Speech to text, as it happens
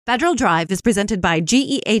Federal Drive is presented by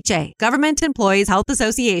GEHA, Government Employees Health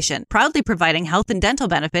Association, proudly providing health and dental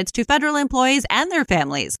benefits to federal employees and their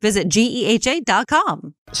families. Visit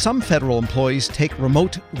GEHA.com. Some federal employees take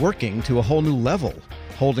remote working to a whole new level,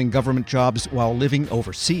 holding government jobs while living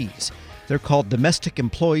overseas. They're called Domestic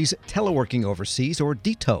Employees Teleworking Overseas, or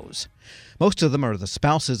DETOs. Most of them are the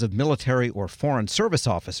spouses of military or foreign service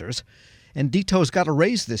officers, and DETOs got a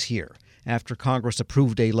raise this year after Congress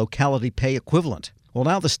approved a locality pay equivalent. Well,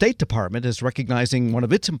 now the State Department is recognizing one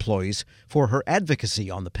of its employees for her advocacy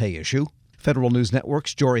on the pay issue. Federal News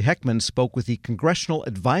Network's Jory Heckman spoke with the congressional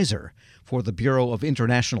advisor for the Bureau of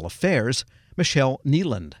International Affairs, Michelle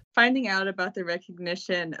Neeland. Finding out about the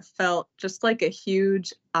recognition felt just like a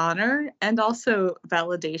huge honor and also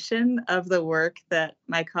validation of the work that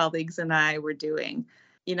my colleagues and I were doing.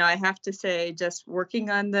 You know, I have to say, just working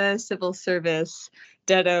on the civil service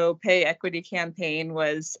DETO pay equity campaign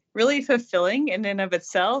was really fulfilling in and of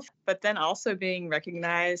itself, but then also being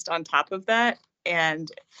recognized on top of that.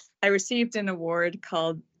 And I received an award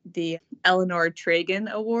called the Eleanor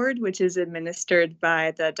Tragan Award, which is administered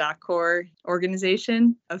by the DACOR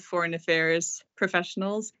organization of foreign affairs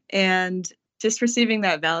professionals. And just receiving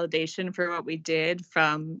that validation for what we did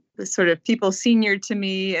from the sort of people senior to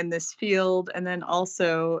me in this field, and then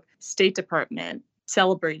also State Department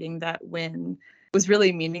celebrating that win was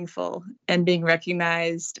really meaningful, and being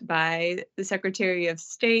recognized by the Secretary of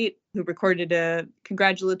State, who recorded a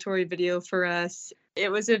congratulatory video for us.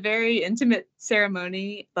 It was a very intimate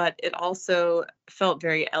ceremony, but it also felt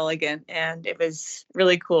very elegant, and it was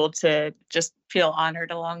really cool to just feel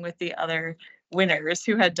honored along with the other winners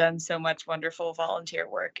who had done so much wonderful volunteer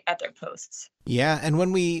work at their posts. Yeah, and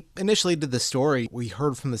when we initially did the story, we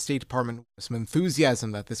heard from the State Department some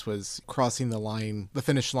enthusiasm that this was crossing the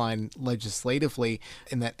finish line legislatively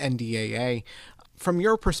in that NDAA. From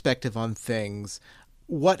your perspective on things,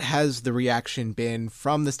 what has the reaction been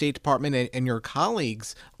from the State Department and your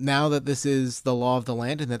colleagues now that this is the law of the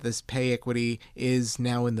land and that this pay equity is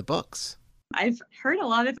now in the books? I've heard a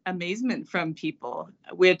lot of amazement from people,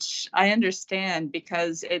 which I understand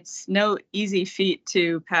because it's no easy feat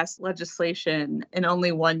to pass legislation in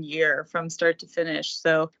only 1 year from start to finish.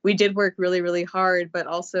 So we did work really, really hard, but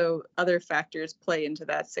also other factors play into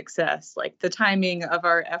that success, like the timing of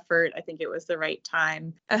our effort. I think it was the right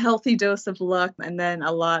time, a healthy dose of luck, and then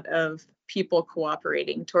a lot of people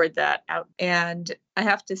cooperating toward that out. And I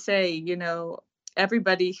have to say, you know,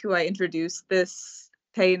 everybody who I introduced this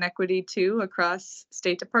pay inequity to across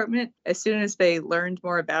State Department, as soon as they learned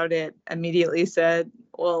more about it, immediately said,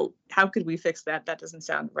 well, how could we fix that? That doesn't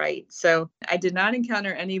sound right. So I did not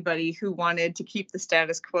encounter anybody who wanted to keep the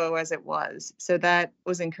status quo as it was. So that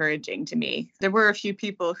was encouraging to me. There were a few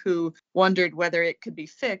people who wondered whether it could be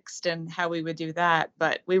fixed and how we would do that,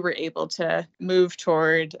 but we were able to move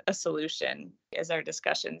toward a solution as our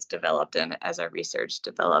discussions developed and as our research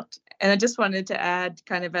developed. And I just wanted to add,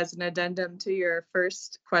 kind of as an addendum to your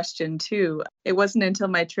first question too, it wasn't until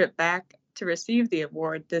my trip back to receive the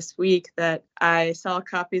award this week that I saw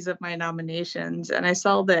copies of my nominations, and I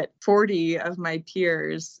saw that 40 of my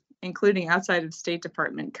peers, including outside of State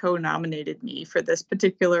Department, co-nominated me for this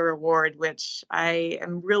particular award, which I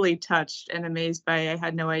am really touched and amazed by. I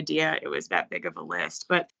had no idea it was that big of a list,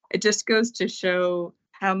 but it just goes to show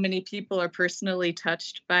how many people are personally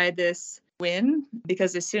touched by this win,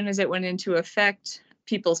 because as soon as it went into effect,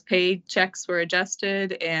 people's paychecks were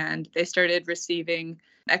adjusted and they started receiving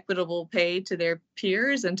equitable pay to their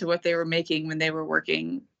peers and to what they were making when they were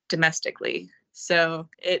working domestically. So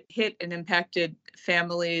it hit and impacted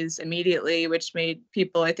families immediately, which made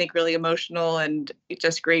people, I think, really emotional and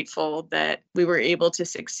just grateful that we were able to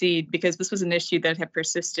succeed, because this was an issue that had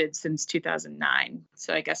persisted since 2009.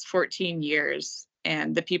 So I guess 14 years.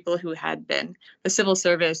 And the people who had been the civil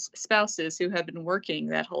service spouses who had been working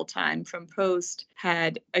that whole time from post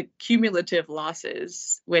had cumulative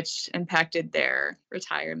losses, which impacted their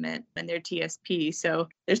retirement and their TSP. So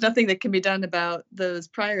there's nothing that can be done about those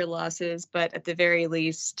prior losses, but at the very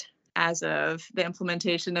least, as of the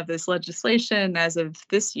implementation of this legislation, as of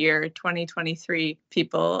this year, 2023,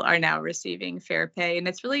 people are now receiving fair pay. And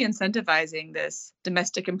it's really incentivizing this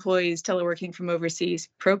domestic employees teleworking from overseas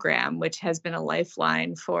program, which has been a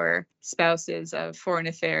lifeline for spouses of foreign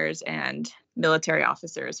affairs and military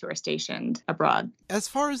officers who are stationed abroad. As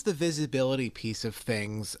far as the visibility piece of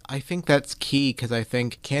things, I think that's key, because I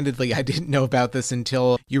think, candidly, I didn't know about this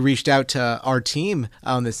until you reached out to our team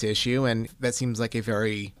on this issue, and that seems like a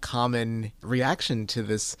very common reaction to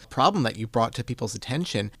this problem that you brought to people's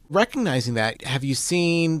attention. Recognizing that, have you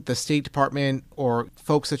seen the State Department or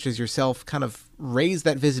folks such as yourself kind of raise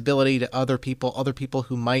that visibility to other people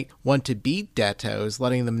who might want to be Debtos,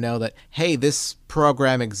 letting them know that, hey, this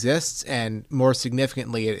program exists, and more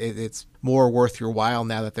significantly, it's more worth your while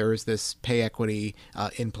now that there is this pay equity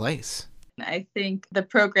in place? I think the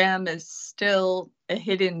program is still a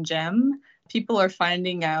hidden gem. People are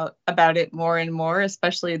finding out about it more and more,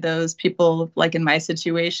 especially those people like in my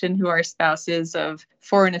situation who are spouses of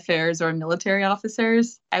foreign affairs or military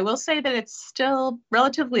officers. I will say that it's still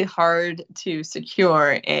relatively hard to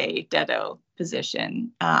secure a DETO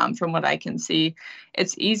position. From what I can see,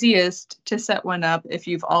 it's easiest to set one up if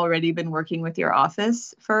you've already been working with your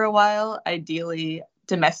office for a while, ideally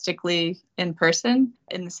domestically in person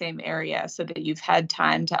in the same area, so that you've had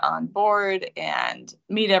time to onboard and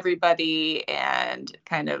meet everybody and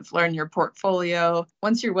kind of learn your portfolio.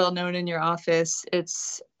 Once you're well known in your office,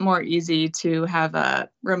 it's more easy to have a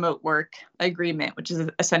remote work agreement, which is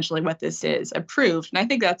essentially what this is, approved. And I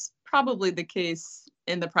think that's probably the case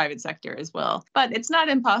in the private sector as well. But it's not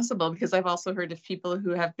impossible, because I've also heard of people who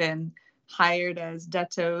have been hired as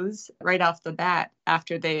Debtos right off the bat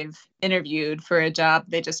after they've interviewed for a job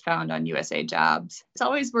they just found on USA Jobs. It's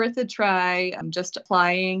always worth a try. Just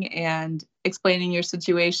applying and explaining your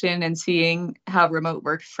situation and seeing how remote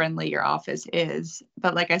work friendly your office is.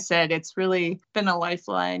 But like I said, it's really been a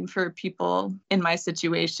lifeline for people in my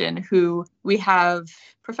situation who we have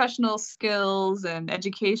professional skills and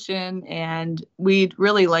education, and we'd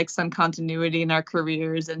really like some continuity in our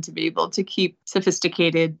careers and to be able to keep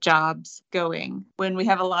sophisticated jobs going. When we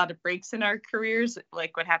have a lot of breaks in our careers,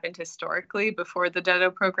 like what happened historically before the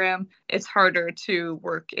DETO program, it's harder to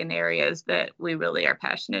work in areas that we really are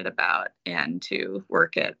passionate about and to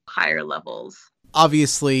work at higher levels.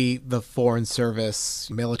 Obviously, the foreign service,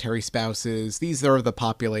 military spouses, these are the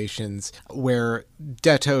populations where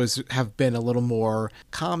Debtos have been a little more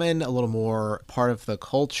common, a little more part of the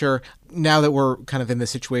culture. Now that we're kind of in the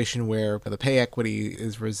situation where the pay equity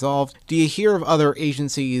is resolved, do you hear of other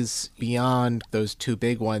agencies beyond those two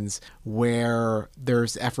big ones where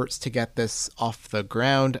there's efforts to get this off the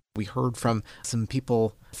ground? We heard from some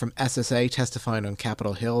people from SSA testifying on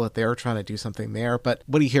Capitol Hill that they're trying to do something there. But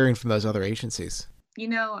what are you hearing from those other agencies? You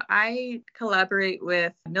know, I collaborate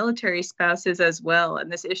with military spouses as well, and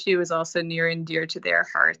this issue is also near and dear to their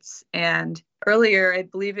hearts. And earlier, I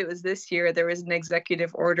believe it was this year, there was an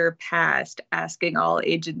executive order passed asking all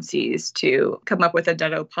agencies to come up with a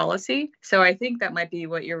DETO policy. So I think that might be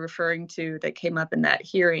what you're referring to that came up in that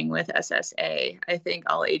hearing with SSA. I think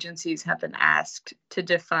all agencies have been asked to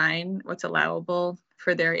define what's allowable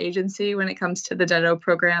for their agency when it comes to the DETO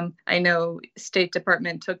program. I know State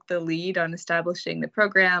Department took the lead on establishing the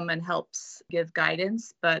program and helps give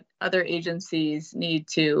guidance, but other agencies need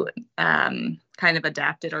to kind of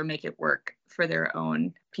adapt it or make it work for their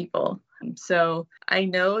own people. So I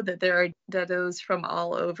know that there are DETOs from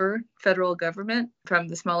all over federal government, from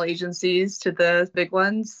the small agencies to the big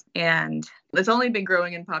ones, and it's only been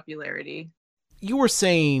growing in popularity. You were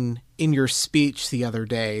saying in your speech the other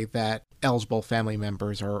day that eligible family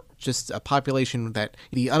members are just a population that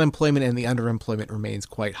the unemployment and the underemployment remains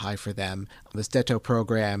quite high for them. This DETO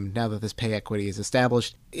program, now that this pay equity is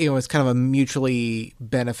established, it's kind of a mutually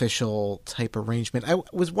beneficial type arrangement. I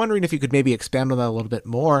was wondering if you could maybe expand on that a little bit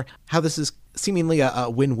more, how this is seemingly a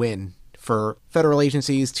win-win for federal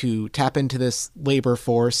agencies to tap into this labor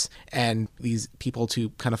force and these people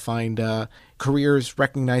to kind of find careers,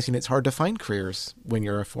 recognizing it's hard to find careers when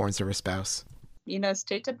you're a foreign service spouse. You know,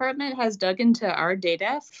 State Department has dug into our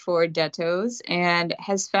data for Debtos and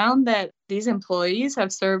has found that these employees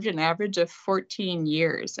have served an average of 14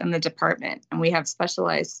 years in the department, and we have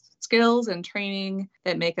specialized skills and training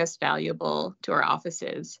that make us valuable to our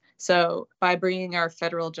offices. So by bringing our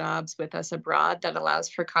federal jobs with us abroad, that allows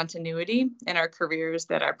for continuity in our careers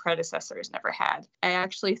that our predecessors never had. I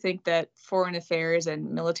actually think that foreign affairs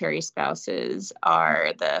and military spouses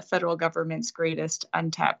are the federal government's greatest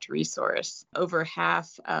untapped resource. Over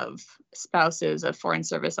half of spouses of foreign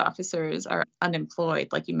service officers are unemployed,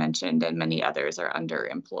 like you mentioned, and many others are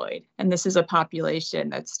underemployed. And this is a population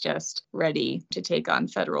that's just ready to take on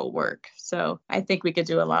federal work. So I think we could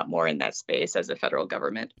do a lot more in that space as a federal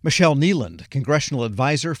government. Michelle Neeland, Congressional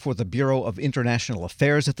Advisor for the Bureau of International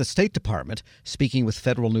Affairs at the State Department, speaking with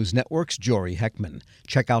Federal News Network's Jory Heckman.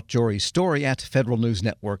 Check out Jory's story at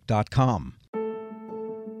federalnewsnetwork.com.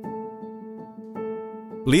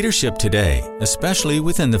 Leadership today, especially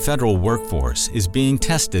within the federal workforce, is being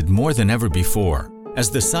tested more than ever before. As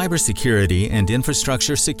the Cybersecurity and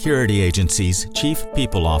Infrastructure Security Agency's Chief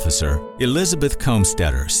People Officer, Elizabeth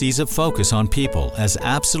Comstetter sees a focus on people as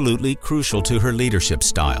absolutely crucial to her leadership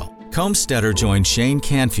style. Comstetter joined Shane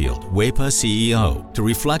Canfield, WEPA CEO, to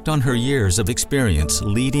reflect on her years of experience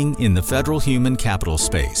leading in the federal human capital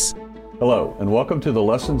space. Hello, and welcome to the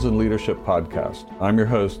Lessons in Leadership podcast. I'm your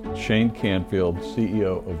host, Shane Canfield,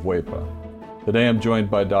 CEO of WEPA. Today I'm joined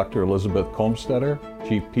by Dr. Elizabeth Comstetter,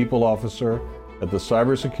 Chief People Officer at the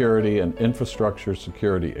Cybersecurity and Infrastructure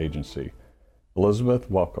Security Agency. Elizabeth,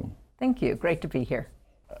 welcome. Thank you. Great to be here.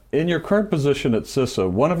 In your current position at CISA,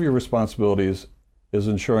 one of your responsibilities is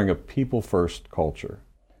ensuring a people-first culture.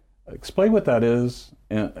 Explain what that is,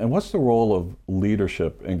 and what's the role of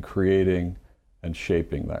leadership in creating and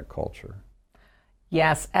shaping that culture?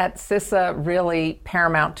 Yes, at CISA, really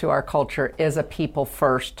paramount to our culture is a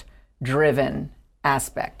people-first driven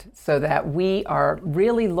aspect, so that we are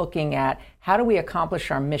really looking at how do we accomplish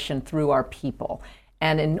our mission through our people.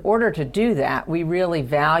 And in order to do that, we really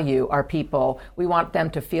value our people. We want them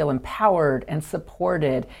to feel empowered and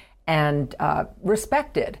supported and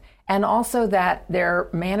respected, and also that their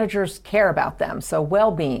managers care about them. So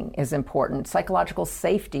well-being is important. Psychological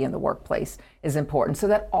safety in the workplace is important, so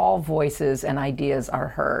that all voices and ideas are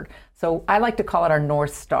heard. So I like to call it our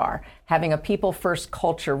North Star. Having a people-first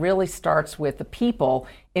culture really starts with the people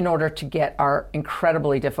in order to get our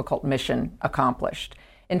incredibly difficult mission accomplished.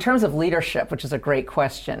 In terms of leadership, which is a great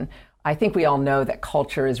question, I think we all know that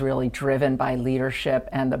culture is really driven by leadership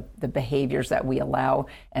and the behaviors that we allow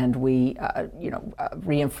and we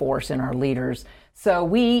reinforce in our leaders. So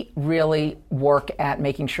we really work at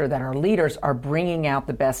making sure that our leaders are bringing out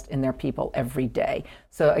the best in their people every day.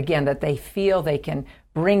 So again, that they feel they can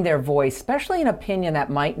bring their voice, especially an opinion that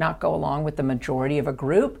might not go along with the majority of a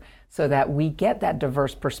group, so that we get that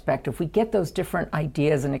diverse perspective, we get those different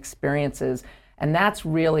ideas and experiences. And that's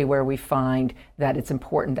really where we find that it's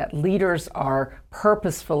important that leaders are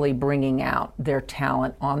purposefully bringing out their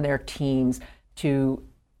talent on their teams to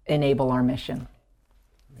enable our mission.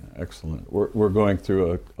 Yeah, excellent. We're going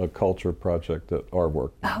through a culture project at our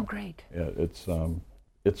work now. Oh, great. Yeah,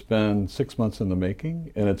 it's been 6 months in the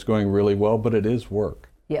making, and it's going really well, but it is work.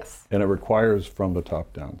 Yes. And it requires from the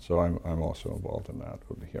top down. So I'm also involved in that.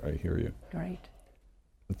 I hear you. Great.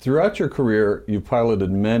 Throughout your career, you piloted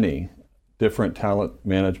many different talent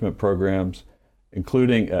management programs,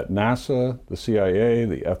 including at NASA, the CIA,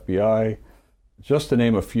 the FBI, just to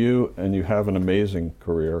name a few, and you have an amazing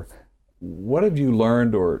career. What have you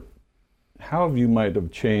learned, or how have you might have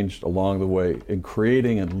changed along the way in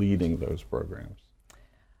creating and leading those programs?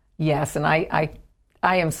 Yes, and I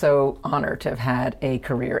am so honored to have had a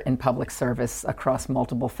career in public service across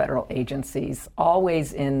multiple federal agencies,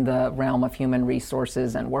 always in the realm of human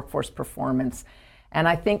resources and workforce performance. And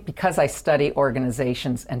I think because I study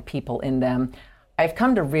organizations and people in them, I've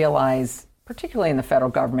come to realize, particularly in the federal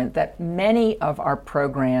government, that many of our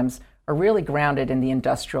programs are really grounded in the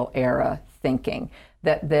industrial era thinking,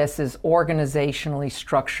 that this is organizationally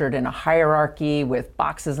structured in a hierarchy with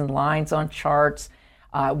boxes and lines on charts,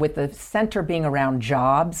 with the center being around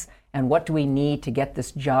jobs and what do we need to get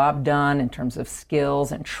this job done in terms of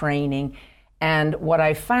skills and training. And what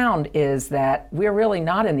I found is that we're really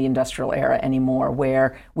not in the industrial era anymore,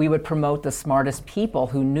 where we would promote the smartest people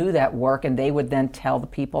who knew that work, and they would then tell the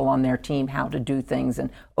people on their team how to do things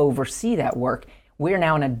and oversee that work. We're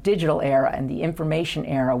now in a digital era and the information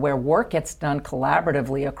era, where work gets done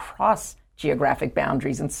collaboratively across geographic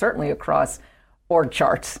boundaries and certainly across org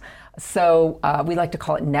charts. So we like to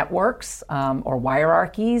call it networks or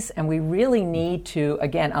hierarchies, and we really need to,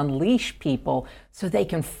 again, unleash people so they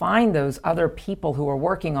can find those other people who are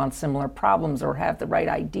working on similar problems or have the right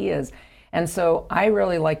ideas. And so I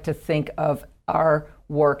really like to think of our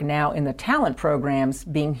work now in the talent programs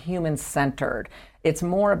being human-centered. It's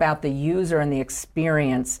more about the user and the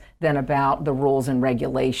experience than about the rules and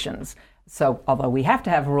regulations. So although we have to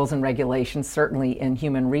have rules and regulations, certainly in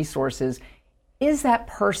human resources, is that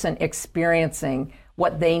person experiencing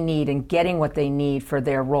what they need and getting what they need for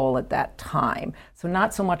their role at that time? So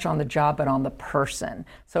not so much on the job, but on the person.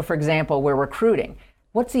 So for example, we're recruiting.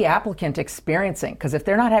 What's the applicant experiencing? Because if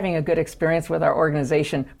they're not having a good experience with our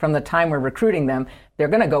organization from the time we're recruiting them, they're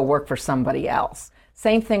going to go work for somebody else.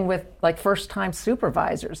 Same thing with like first-time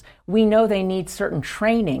supervisors. We know they need certain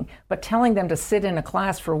training, but telling them to sit in a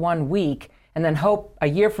class for 1 week and then hope a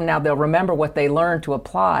year from now they'll remember what they learned to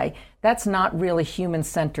apply, that's not really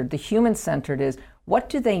human-centered. The human-centered is, what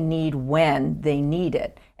do they need when they need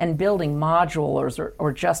it? And building modules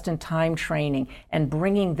or just-in-time training and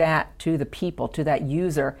bringing that to the people, to that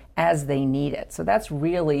user as they need it. So that's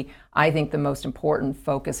really, I think, the most important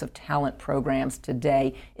focus of talent programs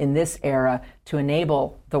today in this era, to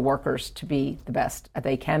enable the workers to be the best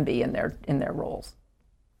they can be in their roles.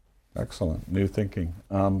 Excellent. New thinking.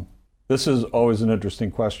 This is always an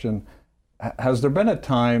interesting question. Has there been a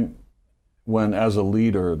time when, as a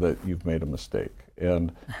leader, that you've made a mistake?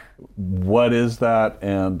 And what is that?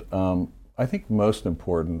 And I think most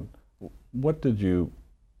important, what did you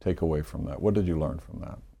take away from that? What did you learn from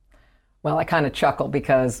that? Well, I kind of chuckle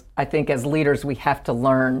because I think as leaders we have to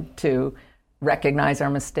learn to recognize our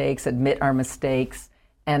mistakes, admit our mistakes,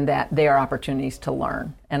 and that they are opportunities to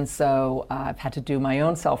learn. And so I've had to do my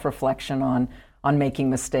own self-reflection on making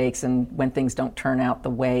mistakes and when things don't turn out the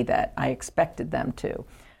way that I expected them to.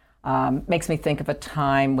 Makes me think of a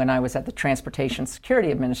time when I was at the Transportation Security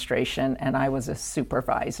Administration and I was a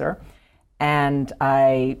supervisor, and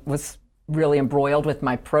I was really embroiled with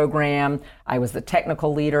my program. I was the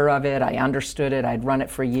technical leader of it. I understood it. I'd run it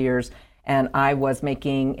for years, and I was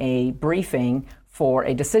making a briefing for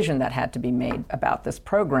a decision that had to be made about this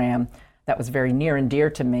program that was very near and dear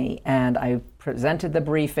to me. And I presented the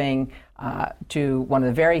briefing to one of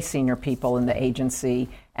the very senior people in the agency,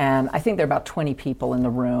 and I think there were about 20 people in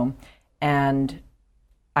the room. And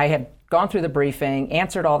I had gone through the briefing,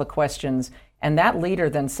 answered all the questions, and that leader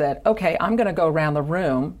then said, okay, I'm going to go around the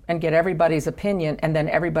room and get everybody's opinion, and then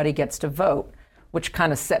everybody gets to vote, which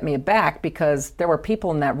kind of set me aback because there were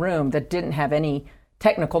people in that room that didn't have any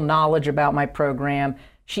technical knowledge about my program.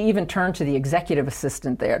 She even turned to the executive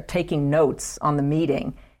assistant there, taking notes on the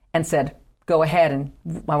meeting, and said, go ahead, and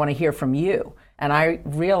I want to hear from you. And I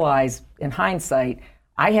realized, in hindsight,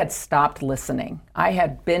 I had stopped listening. I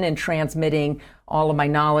had been in transmitting all of my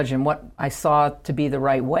knowledge and what I saw to be the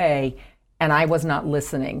right way, and I was not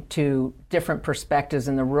listening to different perspectives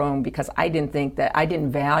in the room because I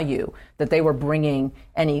didn't value that they were bringing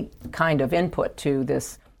any kind of input to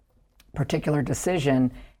this particular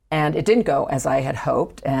decision. And it didn't go as I had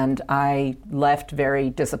hoped, and I left very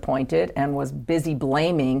disappointed and was busy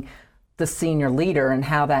blaming the senior leader and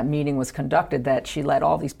how that meeting was conducted, that she let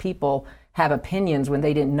all these people have opinions when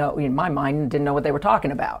they didn't know, in my mind, didn't know what they were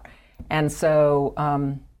talking about. And so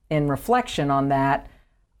in reflection on that,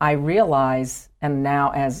 I realize, and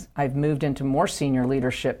now as I've moved into more senior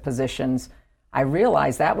leadership positions, I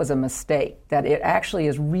realize that was a mistake, that it actually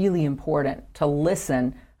is really important to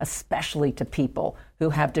listen, especially to people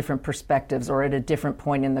who have different perspectives or at a different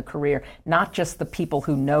point in the career, not just the people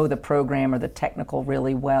who know the program or the technical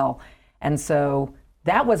really well. And so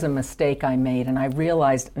that was a mistake I made, and I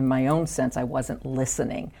realized in my own sense I wasn't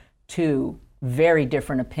listening to very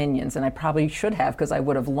different opinions, and I probably should have, because I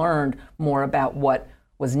would have learned more about what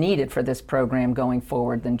was needed for this program going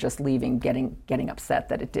forward than just leaving, getting upset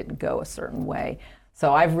that it didn't go a certain way.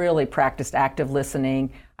 So I've really practiced active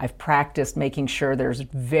listening. I've practiced making sure there's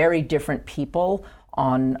very different people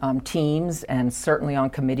on teams and certainly on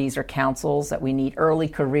committees or councils, that we need early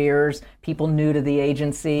careers, people new to the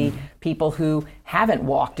agency, people who haven't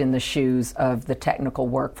walked in the shoes of the technical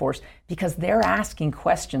workforce, because they're asking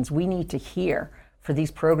questions we need to hear for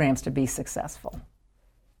these programs to be successful.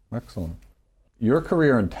 Excellent. Your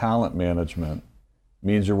career in talent management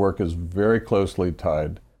means your work is very closely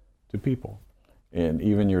tied to people. And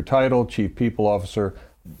even your title, Chief People Officer,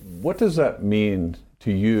 what does that mean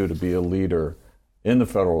to you to be a leader in the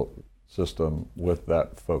federal system with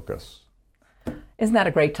that focus? Isn't that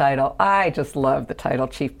a great title? I just love the title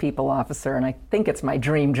Chief People Officer, and I think it's my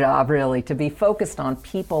dream job, really, to be focused on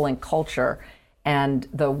people and culture and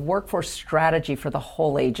the workforce strategy for the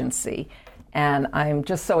whole agency. And I'm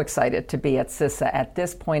just so excited to be at CISA at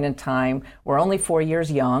this point in time. We're only 4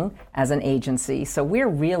 years young as an agency, so we're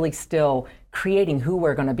really still creating who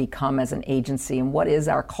we're going to become as an agency and what is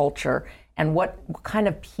our culture and what kind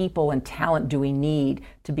of people and talent do we need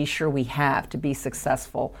to be sure we have to be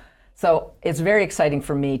successful. So it's very exciting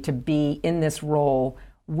for me to be in this role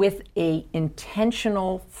with an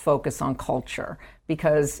intentional focus on culture,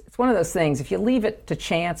 because it's one of those things, if you leave it to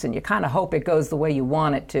chance and you kind of hope it goes the way you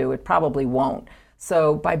want it to, it probably won't.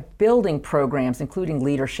 So by building programs, including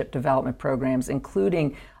leadership development programs,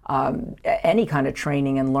 including any kind of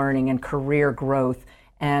training and learning and career growth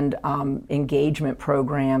and engagement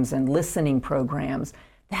programs and listening programs,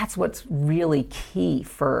 that's what's really key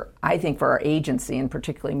for, I think, for our agency, and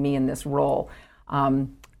particularly me in this role.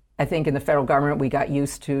 I think in the federal government, we got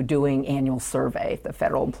used to doing annual survey, the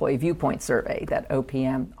Federal Employee Viewpoint Survey that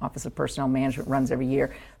OPM, Office of Personnel Management, runs every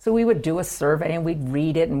year. So we would do a survey and we'd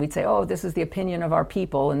read it and we'd say, oh, this is the opinion of our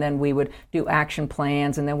people. And then we would do action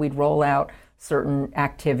plans, and then we'd roll out certain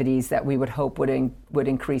activities that we would hope would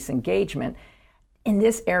increase engagement. In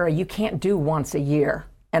this era, you can't do once a year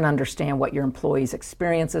and understand what your employees'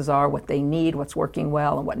 experiences are, what they need, what's working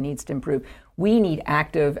well, and what needs to improve. We need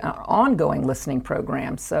active, ongoing listening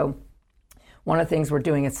programs. So one of the things we're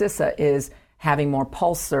doing at CISA is having more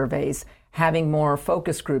pulse surveys, having more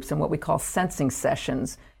focus groups and what we call sensing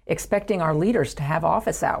sessions, expecting our leaders to have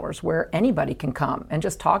office hours where anybody can come and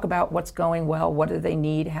just talk about what's going well, what do they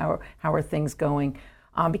need, how are things going,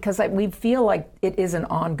 because we feel like it is an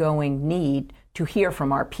ongoing need to hear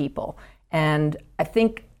from our people. And I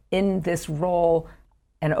think in this role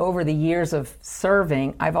and over the years of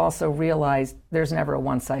serving, I've also realized there's never a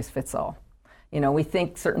one-size-fits-all. We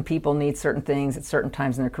think certain people need certain things at certain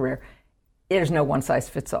times in their career. There's no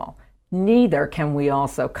one-size-fits-all. Neither can we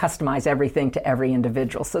also customize everything to every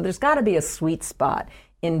individual. So there's got to be a sweet spot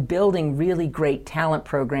in building really great talent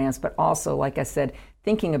programs, but also, like I said,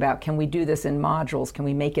 thinking about, can we do this in modules? Can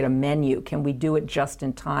we make it a menu? Can we do it just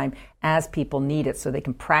in time as people need it so they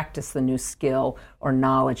can practice the new skill or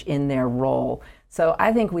knowledge in their role? So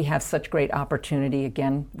I think we have such great opportunity,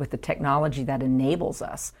 again, with the technology that enables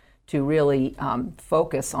us to really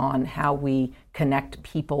focus on how we connect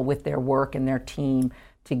people with their work and their team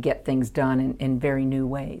to get things done in very new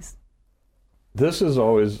ways. This is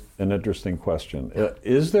always an interesting question.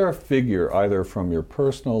 Is there a figure, either from your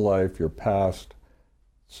personal life, your past,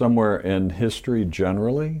 somewhere in history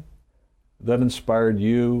generally, that inspired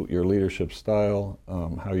you, your leadership style,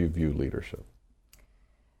 how you view leadership?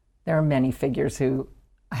 There are many figures who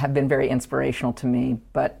have been very inspirational to me,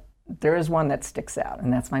 but there is one that sticks out,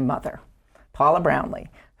 and that's my mother, Paula Brownlee,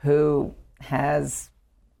 who has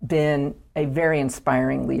been a very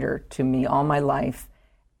inspiring leader to me all my life.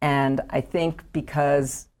 And I think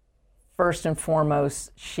because, first and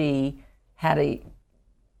foremost, she had a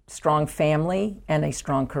strong family and a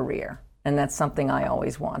strong career. And that's something I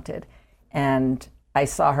always wanted. And I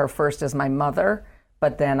saw her first as my mother,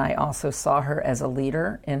 but then I also saw her as a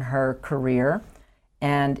leader in her career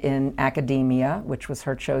and in academia, which was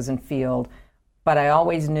her chosen field. But I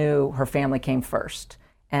always knew her family came first.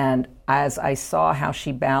 And as I saw how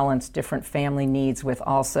she balanced different family needs with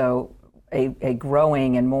also a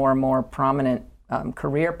growing and more prominent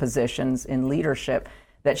career positions in leadership,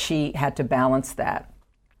 that she had to balance that.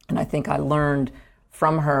 And I think I learned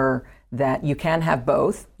from her that you can have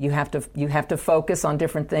both. You have to focus on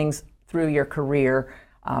different things through your career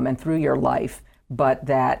and through your life, but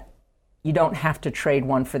that you don't have to trade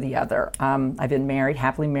one for the other. I've been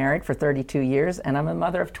happily married for 32 years, and I'm a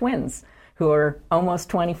mother of twins who are almost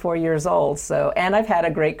 24 years old. And I've had a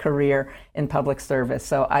great career in public service.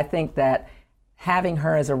 So I think that having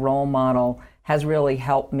her as a role model has really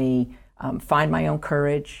helped me find my own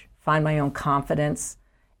courage, find my own confidence,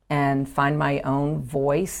 and find my own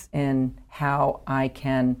voice in how I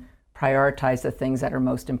can prioritize the things that are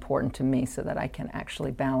most important to me so that I can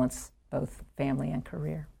actually balance both family and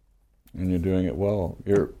career. And you're doing it well.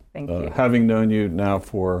 Thank you. Having known you now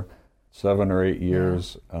for 7 or 8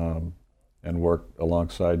 years, and worked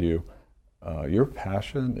alongside you, your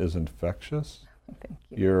passion is infectious. Thank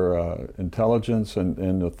you. Your intelligence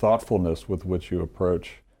and the thoughtfulness with which you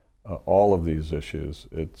approach all of these issues,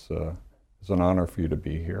 it's an honor for you to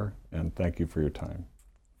be here, and thank you for your time.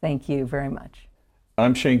 Thank you very much.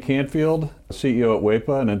 I'm Shane Canfield, CEO at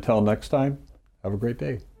WEPA, and until next time, have a great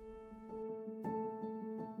day.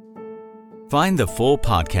 Find the full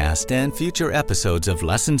podcast and future episodes of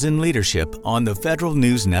Lessons in Leadership on the Federal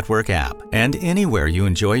News Network app and anywhere you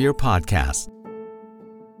enjoy your podcasts.